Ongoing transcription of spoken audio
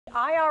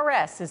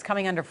IRS is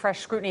coming under fresh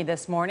scrutiny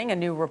this morning. A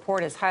new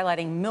report is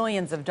highlighting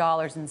millions of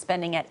dollars in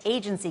spending at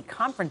agency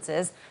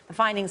conferences. The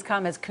findings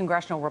come as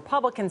congressional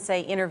Republicans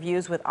say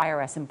interviews with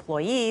IRS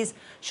employees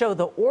show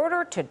the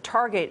order to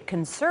target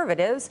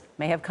conservatives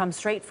may have come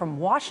straight from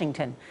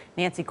Washington.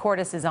 Nancy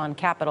Cordes is on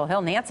Capitol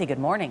Hill. Nancy, good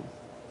morning.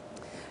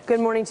 Good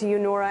morning to you,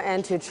 Nora,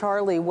 and to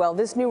Charlie. Well,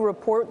 this new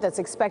report that's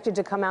expected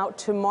to come out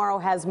tomorrow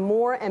has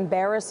more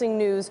embarrassing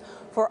news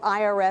for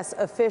IRS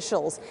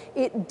officials.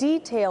 It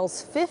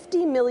details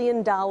 $50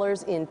 million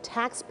in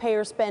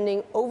taxpayer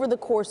spending over the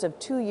course of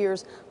 2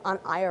 years on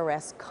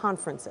IRS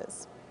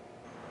conferences.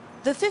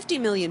 The $50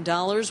 million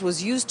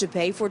was used to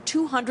pay for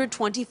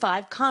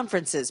 225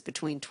 conferences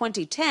between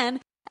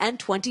 2010 and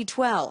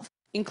 2012.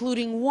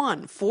 Including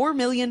one $4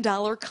 million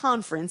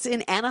conference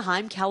in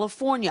Anaheim,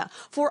 California,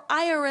 for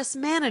IRS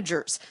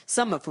managers,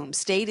 some of whom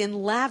stayed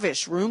in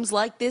lavish rooms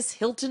like this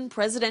Hilton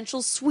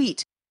presidential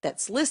suite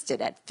that's listed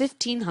at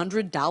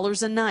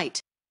 $1,500 a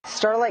night.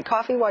 Starlight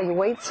coffee while you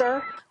wait,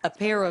 sir? A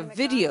pair of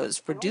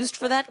videos produced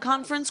for that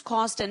conference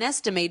cost an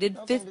estimated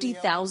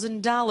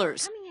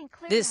 $50,000.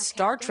 This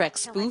Star Trek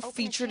spoof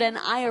featured an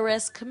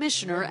IRS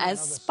commissioner as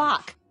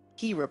Spock.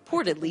 He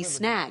reportedly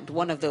snagged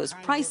one of those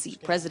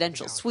pricey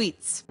presidential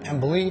suites.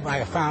 And believe I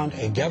have found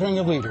a gathering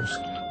of leaders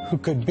who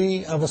could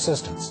be of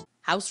assistance.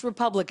 House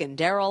Republican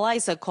Darrell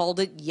Issa called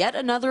it yet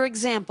another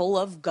example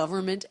of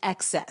government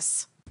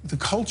excess. The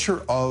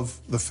culture of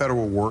the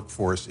federal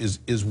workforce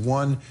is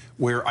one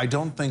where I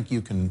don't think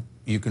you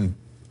can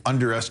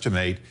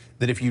underestimate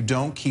that if you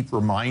don't keep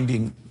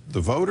reminding the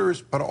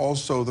voters, but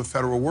also the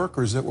federal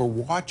workers that we're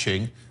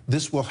watching,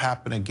 this will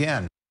happen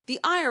again. The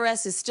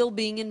IRS is still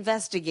being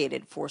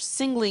investigated for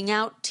singling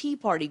out Tea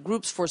Party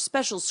groups for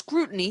special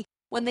scrutiny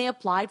when they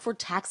applied for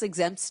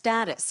tax-exempt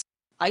status.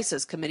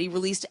 Issa's committee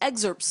released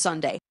excerpts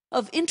Sunday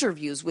of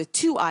interviews with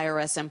two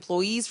IRS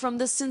employees from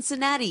the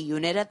Cincinnati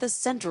unit at the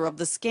center of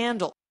the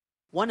scandal.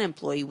 One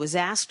employee was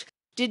asked,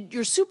 "Did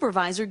your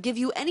supervisor give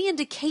you any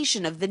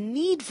indication of the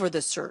need for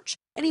the search?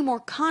 Any more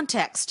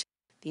context?"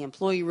 The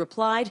employee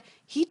replied,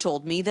 "He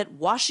told me that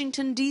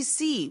Washington,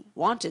 D.C.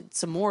 wanted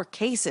some more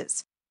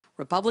cases."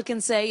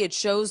 Republicans say it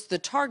shows the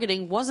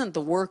targeting wasn't the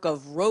work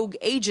of rogue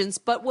agents,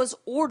 but was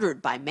ordered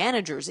by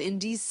managers in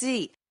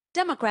D.C.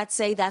 Democrats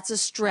say that's a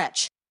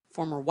stretch.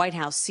 Former White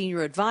House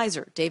senior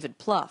advisor David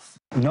Plouffe.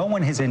 No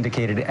one has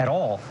indicated at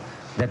all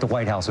that the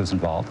White House was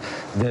involved.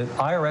 The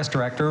IRS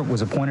director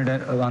was appointed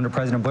under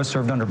President Bush,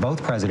 served under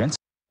both presidents.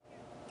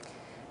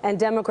 And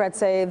Democrats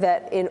say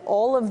that in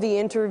all of the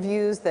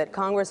interviews that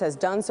Congress has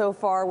done so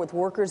far with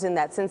workers in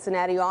that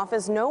Cincinnati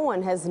office, no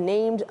one has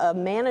named a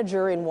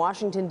manager in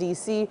Washington,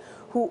 D.C.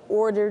 who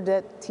ordered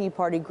that Tea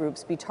Party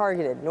groups be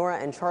targeted. Nora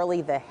and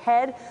Charlie, the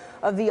head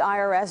of the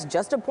IRS,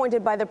 just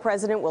appointed by the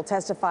president, will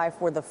testify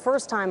for the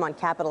first time on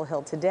Capitol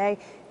Hill today.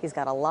 He's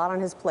got a lot on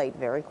his plate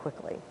very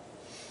quickly.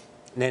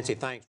 Nancy,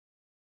 thanks.